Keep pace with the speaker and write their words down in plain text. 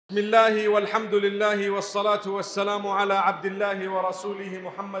Bismillahi walhamdulillahi wassalatu wassalamu ala abdillahi wa rasulihi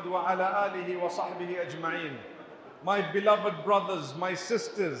Muhammad wa ala alihi wa sahbihi ajma'in. My beloved brothers, my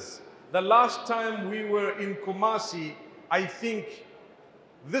sisters, the last time we were in Kumasi, I think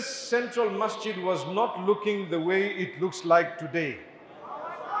this central masjid was not looking the way it looks like today.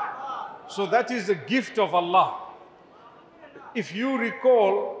 So that is a gift of Allah. If you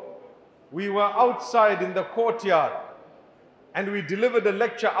recall, we were outside in the courtyard and we delivered a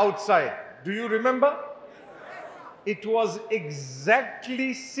lecture outside. Do you remember? It was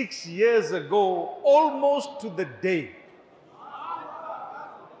exactly 6 years ago, almost to the day.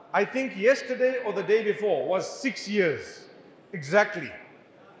 I think yesterday or the day before was 6 years, exactly.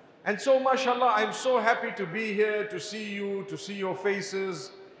 And so, mashallah, I'm so happy to be here, to see you, to see your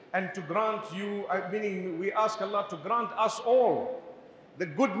faces, and to grant you, meaning we ask Allah to grant us all the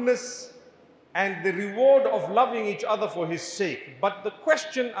goodness and the reward of loving each other for His sake. But the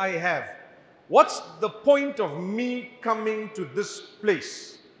question I have, what's the point of me coming to this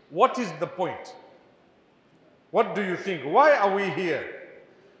place? What is the point? What do you think? Why are we here?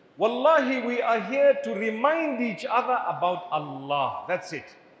 Wallahi, we are here to remind each other about Allah. That's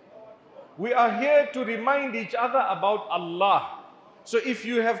it. We are here to remind each other about Allah. So if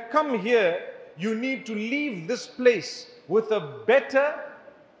you have come here, you need to leave this place with a better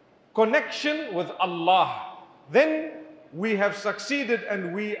connection with Allah. Then we have succeeded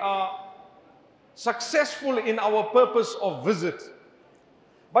and we are successful in our purpose of visit.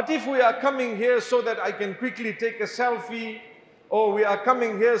 But if we are coming here so that I can quickly take a selfie, or we are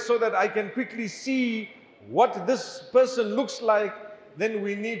coming here so that I can quickly see what this person looks like, then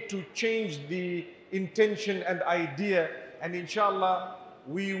we need to change the intention and idea, and inshallah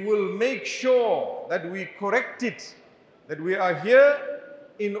we will make sure that we correct it, that we are here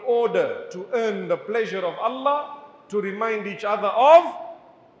in order to earn the pleasure of Allah, to remind each other of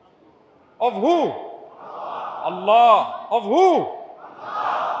who? Allah. Of who?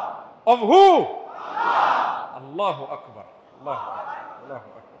 Allah. Of who? Allah. Allahu Akbar. Allahu Akbar. Allahu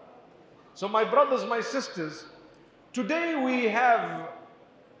Akbar. So my brothers, my sisters, today we have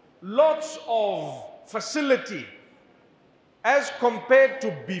lots of facility as compared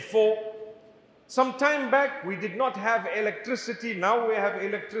to before. Some time back, we did not have electricity. Now we have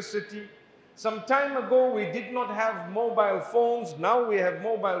electricity. Some time ago, we did not have mobile phones. Now we have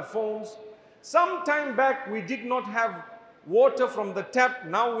mobile phones. Some time back, we did not have water from the tap.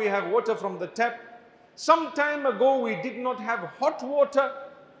 Now we have water from the tap. Some time ago, we did not have hot water.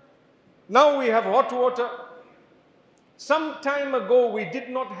 Now we have hot water. Some time ago, we did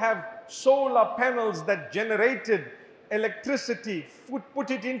not have solar panels that generated electricity,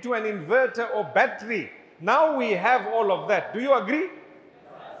 put it into an inverter or battery. Now we have all of that. Do you agree? Yes.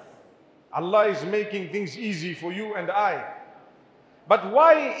 Allah is making things easy for you and I. But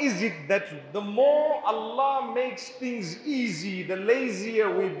why is it that the more Allah makes things easy, the lazier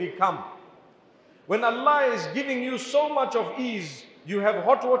we become? When Allah is giving you so much of ease, you have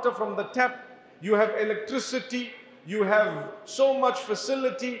hot water from the tap, you have electricity, you have so much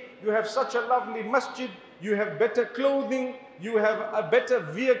facility, you have such a lovely masjid, you have better clothing, you have a better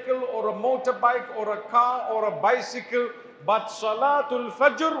vehicle or a motorbike or a car or a bicycle, but Salatul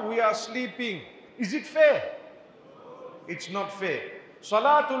Fajr, we are sleeping. Is it fair? It's not fair.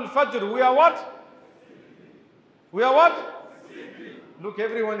 Salatul Fajr, we are what? We are what? Look,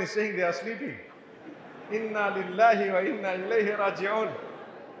 everyone is saying they are sleeping. Inna lillahi wa inna ilayhi raji'un.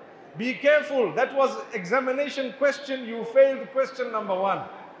 Be careful. That was examination question. You failed question number 1.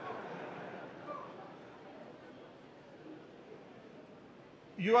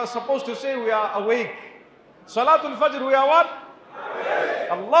 You are supposed to say we are awake. Salatul Fajr, we are what? Awake.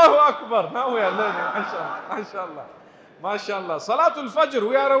 Allahu Akbar. Now we are learning. MashaAllah. MashaAllah. Salatul Fajr,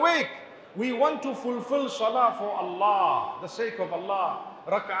 we are awake. We want to fulfill Salah for Allah, the sake of Allah.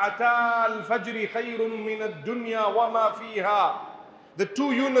 Rak'ata al-Fajr khayrun min ad-dunya wa ma fiha. The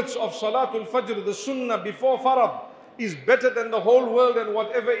 2 units of Salatul Fajr, the Sunnah before Farad, is better than the whole world and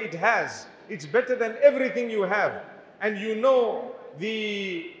whatever it has. It's better than everything you have. And you know,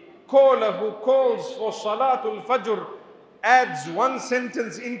 the caller who calls for Salatul Fajr adds 1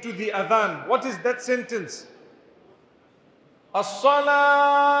 sentence into the adhan. What is that sentence? As-salatu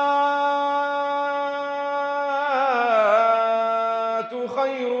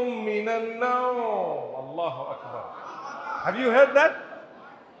khayrun minan nawm. Allahu Akbar. Have you heard that?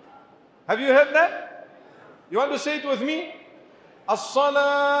 Have you heard that? You want to say it with me? As-salatu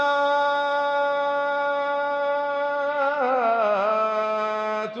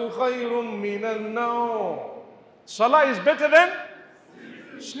khayrun minan nawm. Salah is better than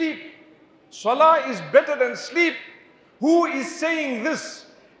sleep. Salah is better than sleep. Who is saying this?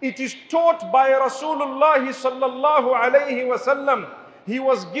 It is taught by Rasulullah sallallahu alayhi wasallam. He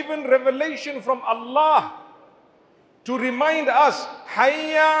was given revelation from Allah to remind us,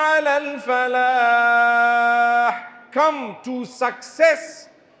 Hayya ala al-falah. Come to success.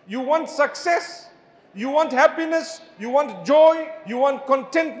 You want success? You want happiness? You want joy? You want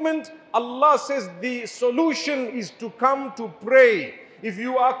contentment? Allah says the solution is to come to pray. If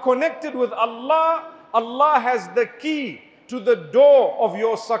you are connected with Allah, Allah has the key to the door of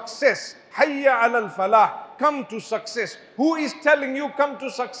your success. Hayya ala al-falah. Come to success. Who is telling you come to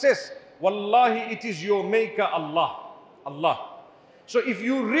success? Wallahi, it is your maker, Allah. Allah. So if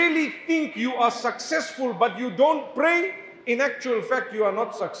you really think you are successful but you don't pray, in actual fact you are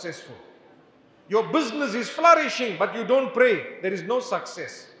not successful. Your business is flourishing but you don't pray, there is no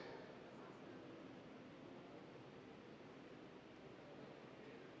success.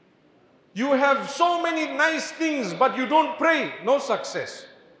 You have so many nice things but you don't pray, no success.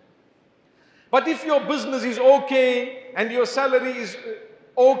 But if your business is okay and your salary is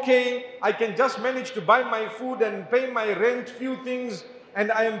okay, I can just manage to buy my food and pay my rent, few things, and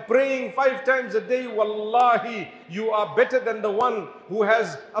I am praying 5 times a day, wallahi, you are better than the one who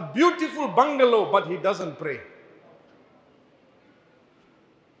has a beautiful bungalow but he doesn't pray.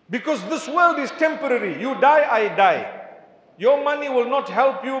 Because this world is temporary. You die, I die. Your money will not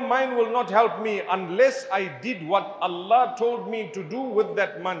help you, mine will not help me unless I did what Allah told me to do with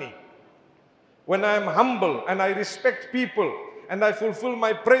that money. When I am humble and I respect people and I fulfill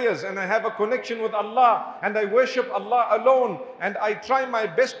my prayers and I have a connection with Allah and I worship Allah alone and I try my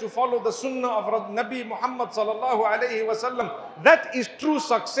best to follow the sunnah of Nabi Muhammad sallallahu alayhi wasallam, that is true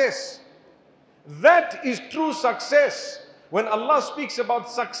success. That is true success. When Allah speaks about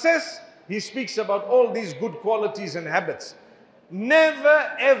success, He speaks about all these good qualities and habits.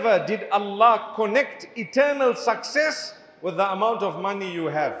 Never ever did Allah connect eternal success with the amount of money you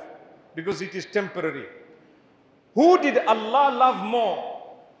have, because it is temporary. Who did Allah love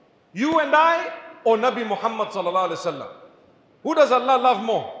more? You and I or Nabi Muhammad sallallahu alaihi wasallam? Who does Allah love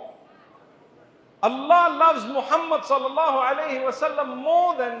more? Allah loves Muhammad sallallahu alaihi wasallam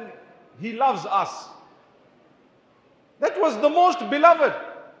more than He loves us. That was the most beloved.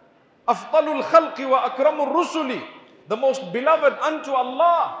 Afdalul khalqi wa akramur rusuli. The most beloved unto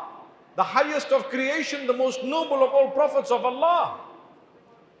Allah. The highest of creation, the most noble of all prophets of Allah.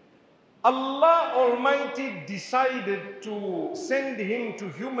 Allah Almighty decided to send Him to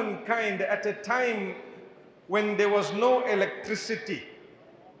humankind at a time when there was no electricity,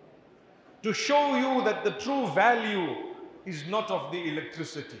 to show you that the true value is not of the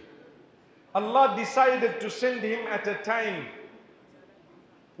electricity. Allah decided to send Him at a time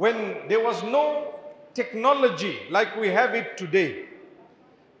when there was no technology like we have it today.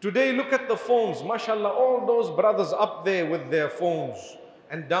 Today, look at the phones, mashallah, all those brothers up there with their phones,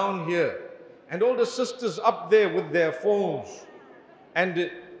 and down here, and all the sisters up there with their phones, and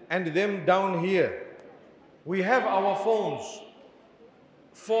them down here. We have our phones.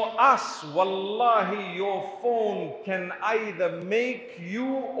 For us, wallahi, your phone can either make you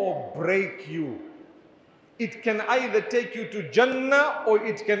or break you. It can either take you to Jannah or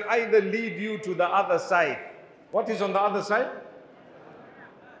it can either lead you to the other side. What is on the other side?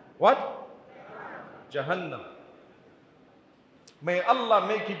 What? Jahannam. May Allah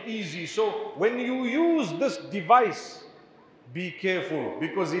make it easy. So when you use this device, be careful,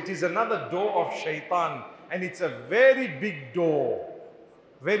 because it is another door of shaitan, and it's a very big door.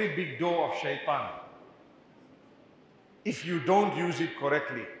 Very big door of shaitan, if you don't use it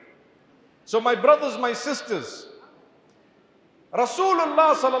correctly. So my brothers, my sisters,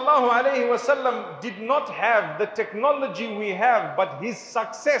 Rasulullah sallallahu alayhi wasallam did not have the technology we have, but his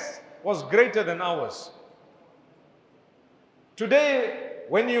success was greater than ours. Today,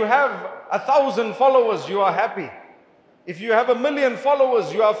 when you have 1,000 followers, you are happy. If you have 1,000,000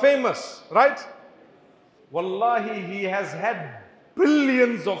 followers, you are famous, right? Wallahi, he has had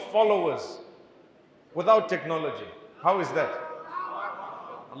billions of followers without technology. How is that?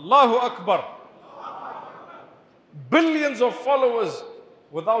 Allahu Akbar. Billions of followers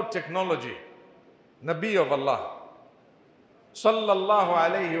without technology. Nabi of Allah sallallahu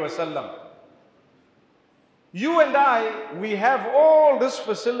alayhi wasallam. You and I, we have all this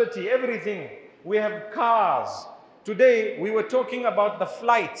facility, everything. We have cars. Today, we were talking about the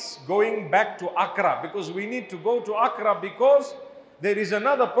flights going back to Accra, because we need to go to Accra because there is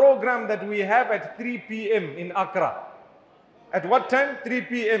another program that we have at 3 p.m. in Accra. At what time? 3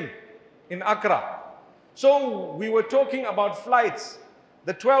 p.m. in Accra. So we were talking about flights.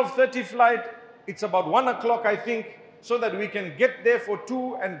 The 12:30 flight, it's about 1 o'clock, I think, so that we can get there for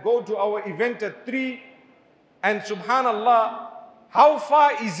 2 and go to our event at 3. And subhanallah, How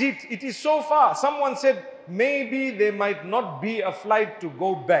far is it? It is so far. Someone said, maybe there might not be a flight to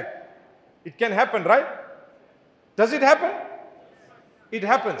go back. It can happen, right? Does it happen? It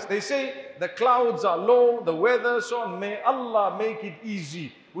happens. They say the clouds are low, the weather, so on. May Allah make it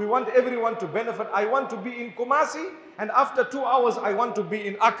easy. We want everyone to benefit. I want to be in Kumasi, and after 2 hours, I want to be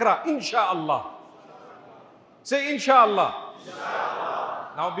in Accra, inshallah. Say inshallah.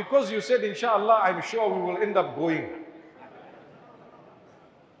 Inshallah. Now, because you said inshallah, I'm sure we will end up going.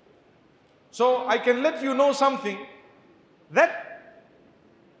 So I can let you know something. That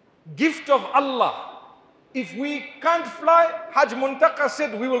gift of Allah, if we can't fly, Hajj Muntaka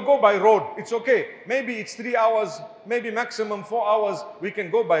said we will go by road. It's okay. Maybe it's 3 hours, maybe maximum 4 hours, we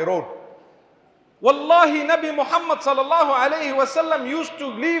can go by road. Wallahi, Nabi Muhammad sallallahu alayhi wasallam used to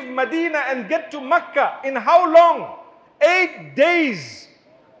leave Medina and get to Mecca in how long? 8 days.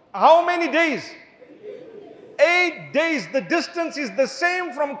 How many days? 8 days. The distance is the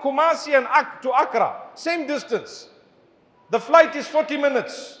same from Kumasi and to Accra. Same distance. The flight is 40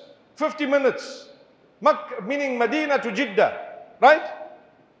 minutes, 50 minutes. Makkah, meaning Medina to Jeddah, right?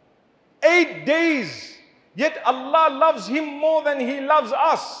 8 days. Yet Allah loves him more than he loves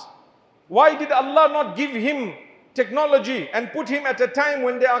us. Why did Allah not give him technology and put him at a time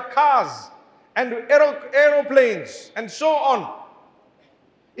when there are cars and aeroplanes and so on?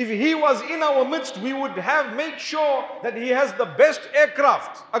 If he was in our midst, we would have made sure that he has the best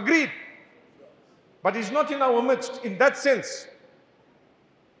aircraft. Agreed. But he's not in our midst in that sense.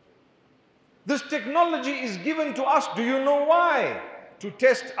 This technology is given to us. Do you know why? To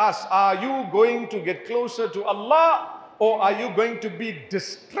test us. Are you going to get closer to Allah, or are you going to be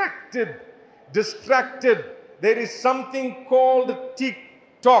distracted? Distracted. There is something called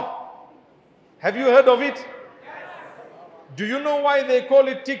TikTok. Have you heard of it? Do you know why they call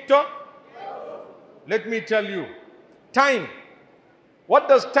it TikTok? Let me tell you. Time. What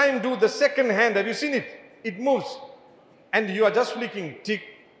does time do? The second hand, have you seen it? It moves. And you are just flicking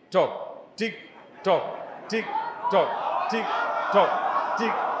TikTok. Tick tock, tick tock, tick tock,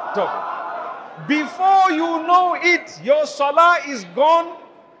 tick tock. Before you know it, your salah is gone,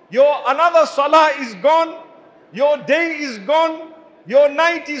 your another salah is gone, your day is gone, your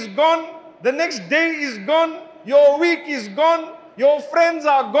night is gone, the next day is gone, your week is gone, your friends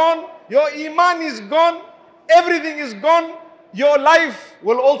are gone, your iman is gone, everything is gone, your life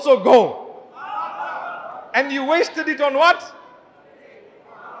will also go. And you wasted it on what?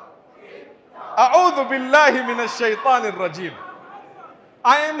 A'udhu billahi minash shaitanir rajim.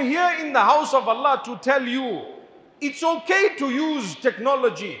 I am here in the house of Allah to tell you, it's okay to use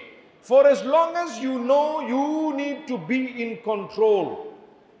technology for as long as you know you need to be in control.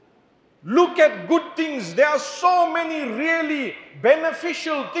 Look at good things. There are so many really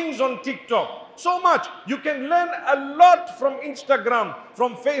beneficial things on TikTok. So much. You can learn a lot from Instagram,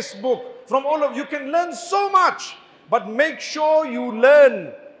 from Facebook, from all of you. You can learn so much. But make sure you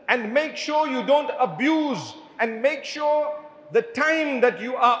learn. And make sure you don't abuse, and make sure the time that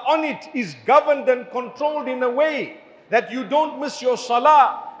you are on it is governed and controlled in a way that you don't miss your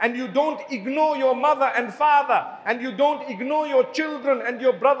salah, and you don't ignore your mother and father, and you don't ignore your children and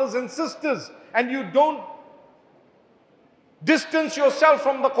your brothers and sisters, and you don't distance yourself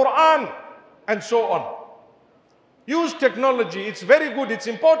from the Quran, and so on. Use technology, it's very good, it's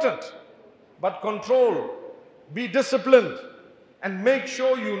important, but control, be disciplined. And make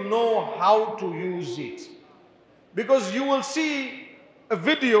sure you know how to use it. Because you will see a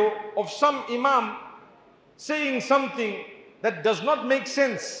video of some imam saying something that does not make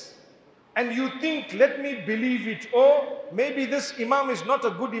sense. And you think, let me believe it. Or maybe this imam is not a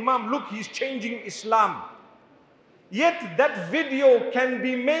good imam. Look, he's changing Islam. Yet that video can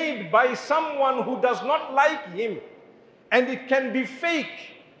be made by someone who does not like him. And it can be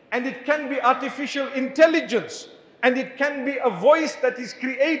fake. And it can be artificial intelligence. And it can be a voice that is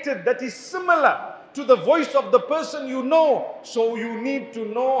created that is similar to the voice of the person you know. So you need to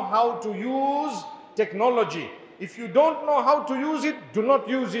know how to use technology. If you don't know how to use it, do not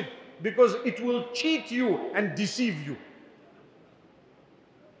use it, because it will cheat you and deceive you.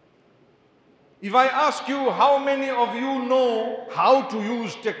 If I ask you how many of you know how to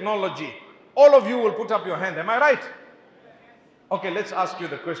use technology, all of you will put up your hand. Am I right? Okay, let's ask you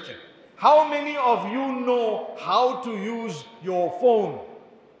the question. How many of you know how to use your phone?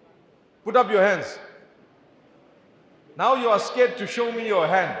 Put up your hands. Now you are scared to show me your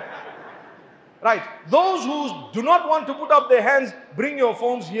hand. Right. Those who do not want to put up their hands, bring your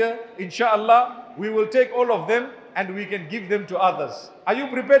phones here. Inshallah, we will take all of them and we can give them to others. Are you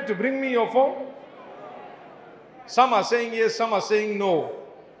prepared to bring me your phone? Some are saying yes, some are saying no.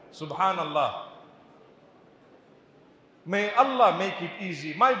 Subhanallah. May Allah make it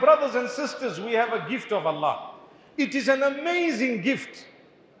easy. My brothers and sisters, we have a gift of Allah. It is an amazing gift.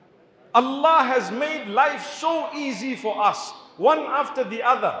 Allah has made life so easy for us, one after the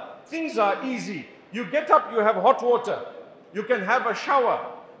other. Things are easy. You get up, you have hot water. You can have a shower.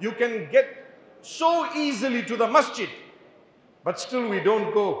 You can get so easily to the masjid. But still we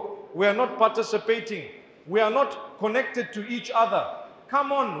don't go. We are not participating. We are not connected to each other.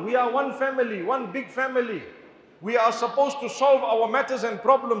 Come on, we are one family, one big family. We are supposed to solve our matters and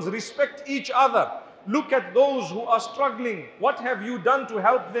problems, respect each other. Look at those who are struggling. What have you done to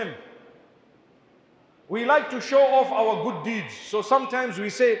help them? We like to show off our good deeds. So sometimes we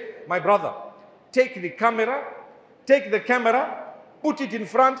say, my brother, take the camera, put it in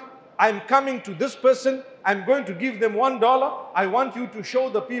front. I'm coming to this person. I'm going to give them $1. I want you to show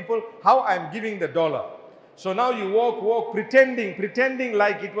the people how I'm giving the dollar. So now you walk, pretending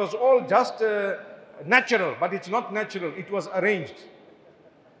like it was all just natural, but it's not natural. It was arranged.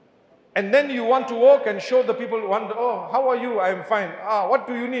 And then you want to walk and show the people, oh, how are you? I'm fine. What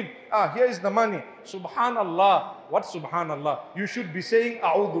do you need? Here is the money. Subhanallah. What Subhanallah? You should be saying,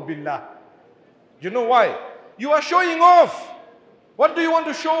 A'udhu Billah. You know why? You are showing off. What do you want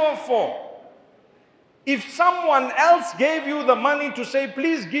to show off for? If someone else gave you the money to say,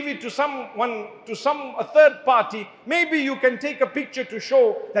 please give it to someone, a third party, maybe you can take a picture to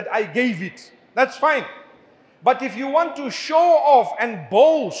show that I gave it. That's fine. But if you want to show off and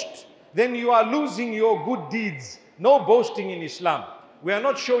boast, then you are losing your good deeds. No boasting in Islam. We are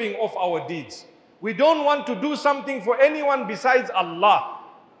not showing off our deeds. We don't want to do something for anyone besides Allah.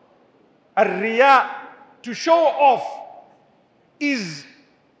 Ar-Riya, to show off, is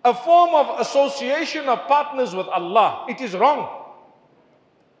a form of association of partners with Allah. It is wrong.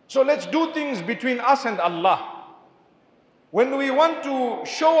 So let's do things between us and Allah. When we want to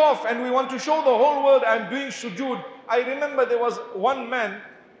show off and we want to show the whole world I'm doing sujood, I remember there was one man,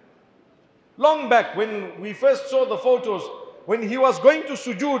 long back when we first saw the photos, when he was going to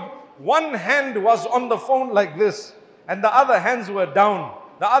sujood, one hand was on the phone like this, and the other hands were down.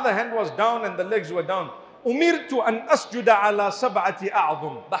 The other hand was down and the legs were down. Umirtu an asjuda ala sab'ati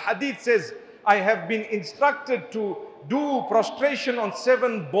a'zum. The hadith says, I have been instructed to do prostration on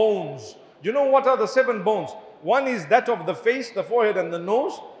 7 bones. You know what are the 7 bones? One is that of the face, the forehead and the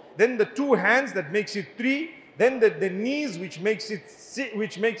nose. Then the 2 hands, that makes it 3. Then the knees, which makes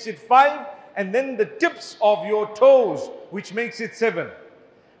it 5. And then the tips of your toes, which makes it 7.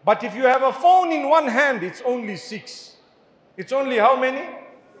 But if you have a phone in one hand, it's only 6. It's only how many?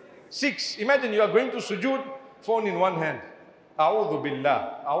 6. Imagine you are going to sujood, phone in one hand. A'udhu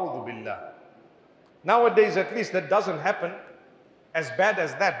billah, a'udhu billah. Nowadays, at least that doesn't happen as bad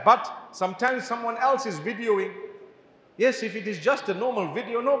as that. But sometimes someone else is videoing. Yes, if it is just a normal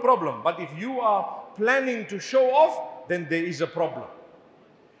video, no problem. But if you are planning to show off, then there is a problem.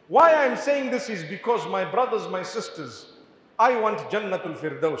 Why I'm saying this is because, my brothers, my sisters, I want Jannatul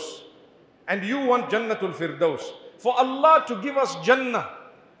Firdaus. And you want Jannatul Firdaus. For Allah to give us Jannah,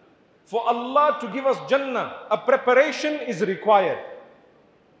 a preparation is required.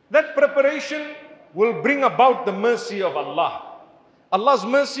 That preparation will bring about the mercy of Allah. Allah's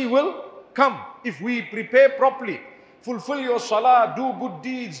mercy will come if we prepare properly. Fulfill your salah, do good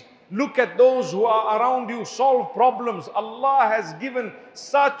deeds, look at those who are around you, solve problems. Allah has given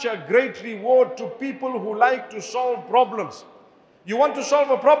such a great reward to people who like to solve problems. You want to solve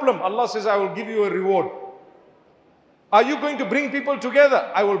a problem, Allah says, I will give you a reward. Are you going to bring people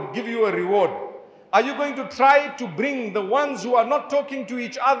together? I will give you a reward. Are you going to try to bring the ones who are not talking to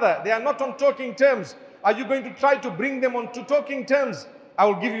each other? They are not on talking terms. Are you going to try to bring them on to talking terms? I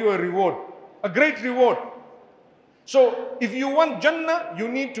will give you a reward, a great reward. So if you want Jannah, you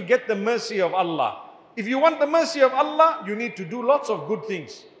need to get the mercy of Allah. If you want the mercy of Allah, you need to do lots of good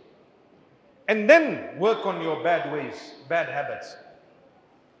things. And then work on your bad ways, bad habits.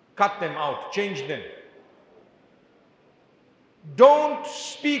 Cut them out, change them. Don't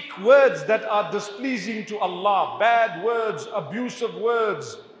speak words that are displeasing to Allah. Bad words, abusive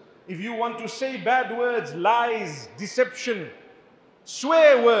words. If you want to say bad words, lies, deception,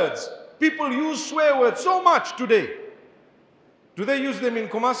 swear words. People use swear words so much today. Do they use them in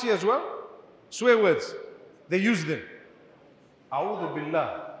Kumasi as well? Swear words. They use them. A'udhu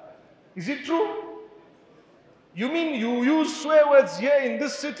billah. Is it true? You mean you use swear words here in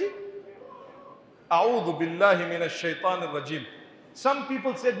this city? A'udhu billahi minash shaitanir rajim. Some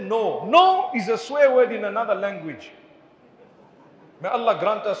people said no. No is a swear word in another language. May Allah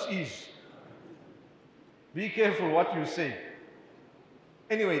grant us ease. Be careful what you say.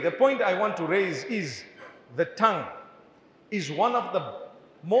 Anyway, the point I want to raise is the tongue is one of the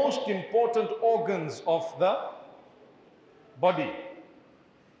most important organs of the body.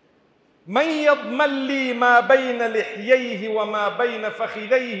 مَنْ يَضْمَنْ لِي مَا بَيْنَ لِحْيَيْهِ وَمَا بَيْنَ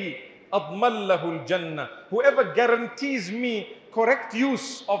فَخِذَيْهِ أَضْمَنْ لَهُ الْجَنَّةِ. Whoever guarantees me correct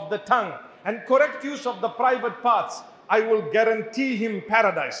use of the tongue and correct use of the private parts, I will guarantee him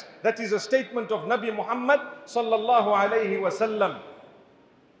paradise. That is a statement of Nabi Muhammad sallallahu alayhi wasallam.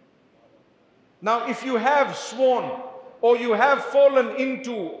 Now, if you have sworn or you have fallen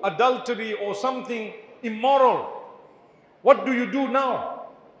into adultery or something immoral, what do you do now?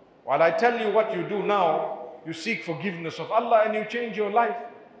 Well, I tell you what you do now. You seek forgiveness of Allah and you change your life.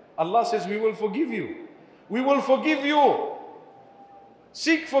 Allah says, we will forgive you. We will forgive you.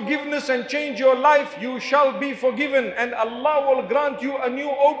 Seek forgiveness and change your life. You shall be forgiven, and Allah will grant you a new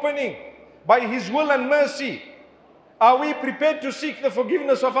opening by His will and mercy. Are we prepared to seek the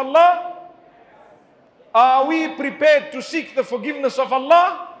forgiveness of Allah? Are we prepared to seek the forgiveness of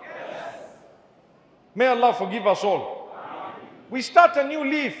Allah? Yes. May Allah forgive us all. We start a new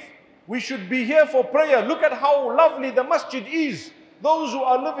leaf. We should be here for prayer. Look at how lovely the masjid is. Those who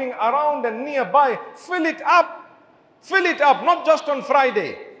are living around and nearby, fill it up. Fill it up, not just on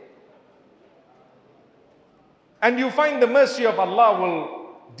Friday. And you find the mercy of Allah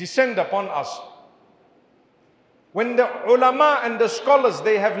will descend upon us. When the ulama and the scholars,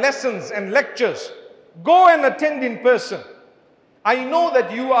 they have lessons and lectures, go and attend in person. I know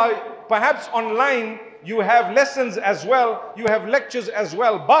that you are perhaps online, you have lessons as well, you have lectures as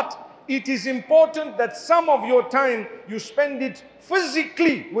well, but it is important that some of your time you spend it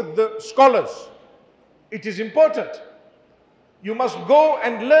physically with the scholars. It is important. You must go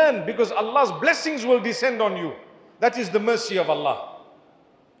and learn, because Allah's blessings will descend on you. That is the mercy of Allah.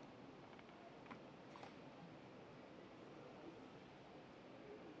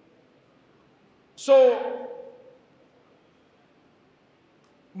 So,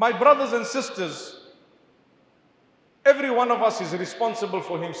 my brothers and sisters, every one of us is responsible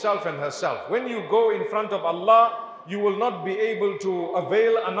for himself and herself. When you go in front of Allah, you will not be able to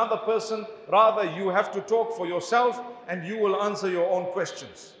avail another person. Rather, you have to talk for yourself and you will answer your own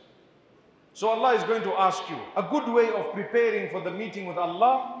questions. So Allah is going to ask you. A good way of preparing for the meeting with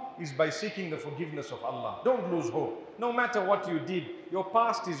Allah is by seeking the forgiveness of Allah. Don't lose hope. No matter what you did, your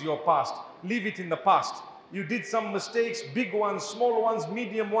past is your past. Leave it in the past. You did some mistakes, big ones, small ones,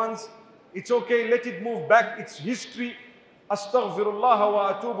 medium ones. It's okay, let it move back. It's history. Astaghfirullah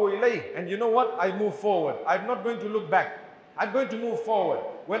wa atubu ilayh. And you know what? I move forward. I'm not going to look back. I'm going to move forward.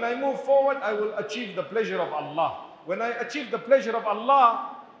 When I move forward, I will achieve the pleasure of Allah. When I achieve the pleasure of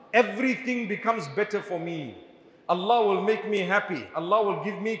Allah, everything becomes better for me. Allah will make me happy. Allah will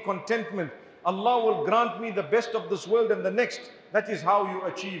give me contentment. Allah will grant me the best of this world and the next. That is how you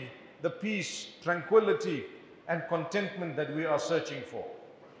achieve the peace, tranquility, and contentment that we are searching for.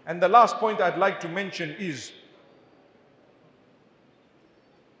 And the last point I'd like to mention is,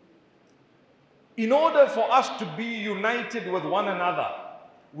 in order for us to be united with one another,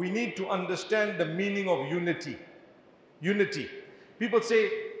 we need to understand the meaning of unity. Unity. People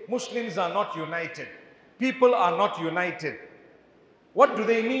say, Muslims are not united. People are not united. What do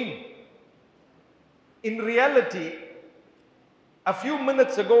they mean? In reality, a few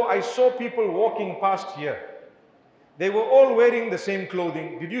minutes ago, I saw people walking past here. They were all wearing the same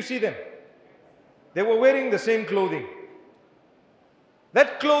clothing. Did you see them? They were wearing the same clothing.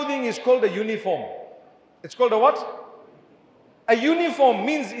 That clothing is called a uniform. It's called a what? A uniform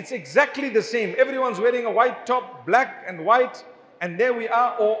means it's exactly the same. Everyone's wearing a white top, black and white, and there we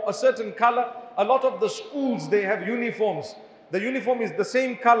are, or a certain color. A lot of the schools, they have uniforms. The uniform is the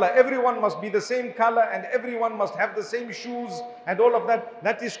same color. Everyone must be the same color and everyone must have the same shoes and all of that.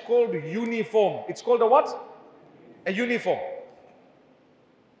 That is called uniform. It's called a what? A uniform.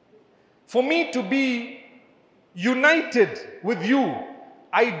 For me to be united with you,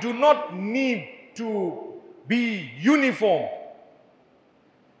 I do not need to be uniform.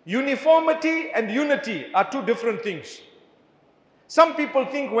 Uniformity and unity are two different things. Some people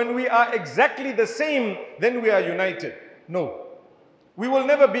think when we are exactly the same, then we are united. No, we will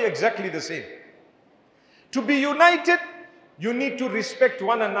never be exactly the same. To be united, you need to respect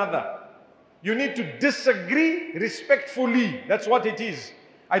one another. You need to disagree respectfully. That's what it is.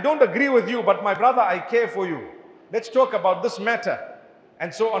 I don't agree with you, but my brother, I care for you. Let's talk about this matter.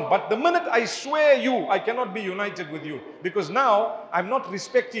 And so on. But the minute I swear you, I cannot be united with you, because now I'm not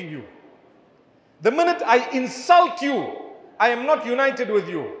respecting you. The minute I insult you, I am not united with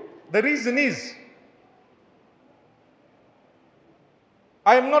you. The reason is,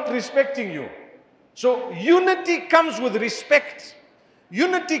 I am not respecting you. So unity comes with respect.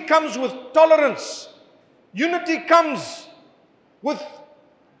 Unity comes with tolerance. Unity comes with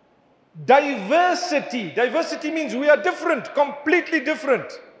Diversity. Diversity means we are different, completely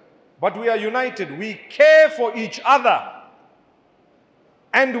different. But we are united. We care for each other.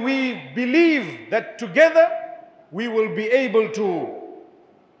 And we believe that together we will be able to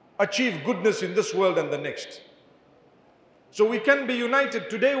achieve goodness in this world and the next. So we can be united.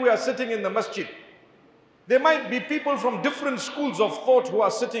 Today we are sitting in the masjid. There might be people from different schools of thought who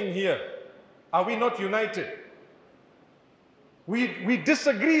are sitting here. Are we not united? We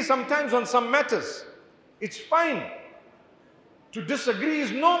disagree sometimes on some matters. It's fine. To disagree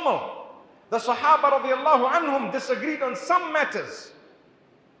is normal. The Sahaba radiallahu anhum disagreed on some matters.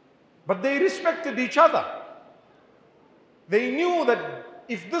 But they respected each other. They knew that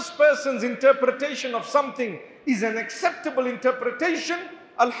if this person's interpretation of something is an acceptable interpretation,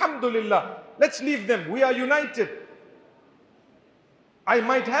 alhamdulillah, let's leave them. We are united. I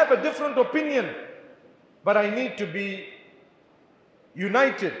might have a different opinion, but I need to be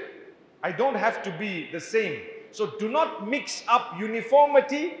united. I don't have to be the same. So do not mix up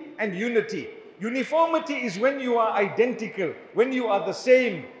uniformity and unity. Uniformity is when you are identical, when you are the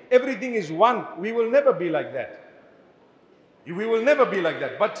same, everything is one. We will never be like that. We will never be like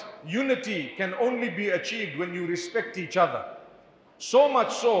that. But unity can only be achieved when you respect each other. So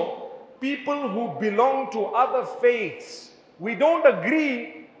much so, people who belong to other faiths, we don't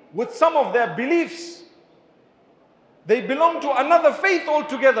agree with some of their beliefs. They belong to another faith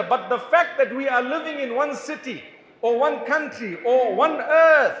altogether, but the fact that we are living in one city or one country or one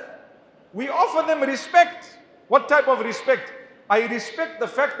earth, we offer them respect. What type of respect? I respect the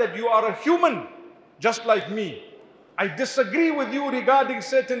fact that you are a human just like me. I disagree with you regarding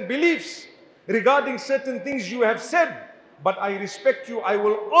certain beliefs, regarding certain things you have said, but I respect you. I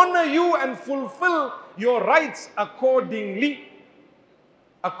will honor you and fulfill your rights accordingly.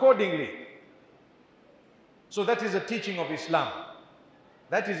 Accordingly. So that is a teaching of Islam.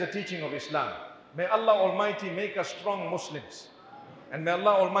 That is a teaching of Islam. May Allah Almighty make us strong Muslims. And may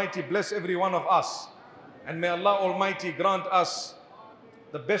Allah Almighty bless every one of us. And may Allah Almighty grant us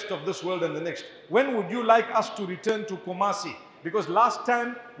the best of this world and the next. When would you like us to return to Kumasi? Because last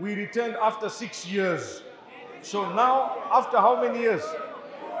time we returned after 6 years. So now, after how many years?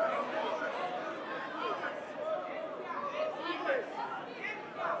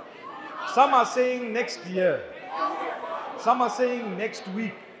 Some are saying next year. Some are saying next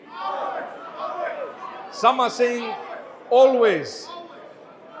week. Some are saying always.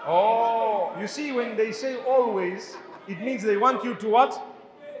 Oh, you see, when they say always, it means they want you to what?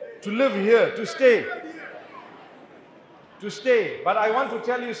 To live here, to stay. To stay. But I want to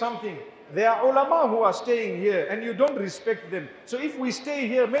tell you something. There are ulama who are staying here and you don't respect them. So if we stay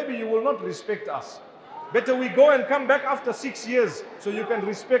here, maybe you will not respect us. Better we go and come back after 6 years so you can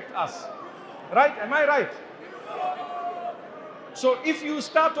respect us. Right? Am I right? So if you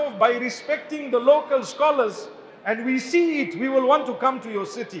start off by respecting the local scholars and we see it, we will want to come to your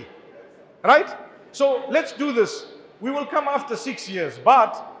city. Right? So let's do this. We will come after 6 years.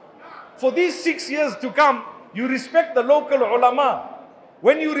 But for these 6 years to come, you respect the local ulama.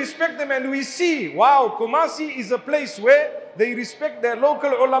 When you respect them and we see, wow, Kumasi is a place where they respect their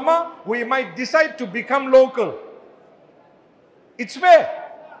local ulama, we might decide to become local. It's fair.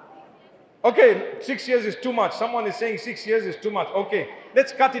 Okay, 6 years is too much. Someone is saying 6 years is too much. Okay,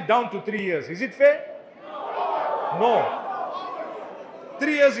 let's cut it down to 3 years. Is it fair? No.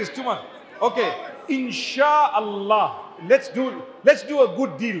 3 years is too much. Okay, Insha'Allah, let's do a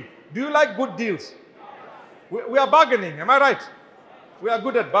good deal. Do you like good deals? We are bargaining, am I right? We are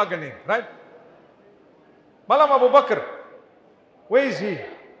good at bargaining, right? Malam Abu Bakr, where is he?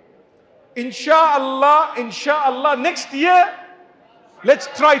 Insha'Allah, Insha'Allah, next year, let's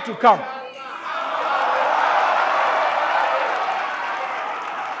try to come.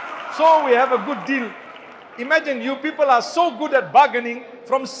 So we have a good deal. Imagine you people are so good at bargaining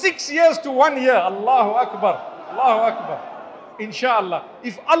from 6 years to 1 year. Allahu Akbar. Allahu Akbar. Insha'Allah.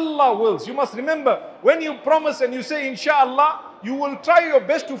 If Allah wills, you must remember, when you promise and you say Insha'Allah, you will try your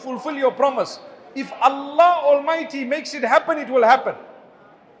best to fulfill your promise. If Allah Almighty makes it happen, it will happen.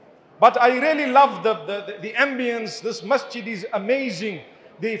 But I really love the ambience. This masjid is amazing.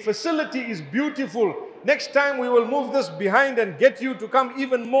 The facility is beautiful. Next time we will move this behind and get you to come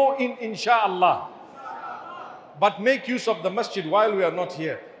even more in, Insha'Allah. But make use of the masjid while we are not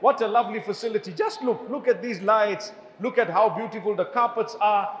here. What a lovely facility. Just look at these lights. Look at how beautiful the carpets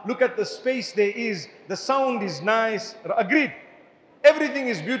are. Look at the space there is. The sound is nice. Agreed. Everything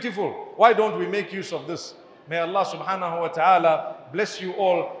is beautiful. Why don't we make use of this? May Allah subhanahu wa ta'ala bless you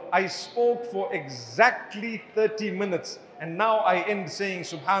all. I spoke for exactly 30 minutes. And now I end saying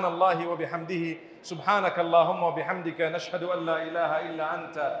Subhanallahi wa bihamdihi. Subhanakallahumma wa bihamdika. Nashhadu an la ilaha illa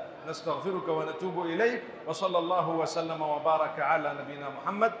anta. نستغفرك ونتوب إليك وصلى الله وسلم وبارك على نبينا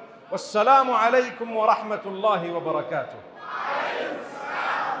محمد والسلام عليكم ورحمة الله وبركاته.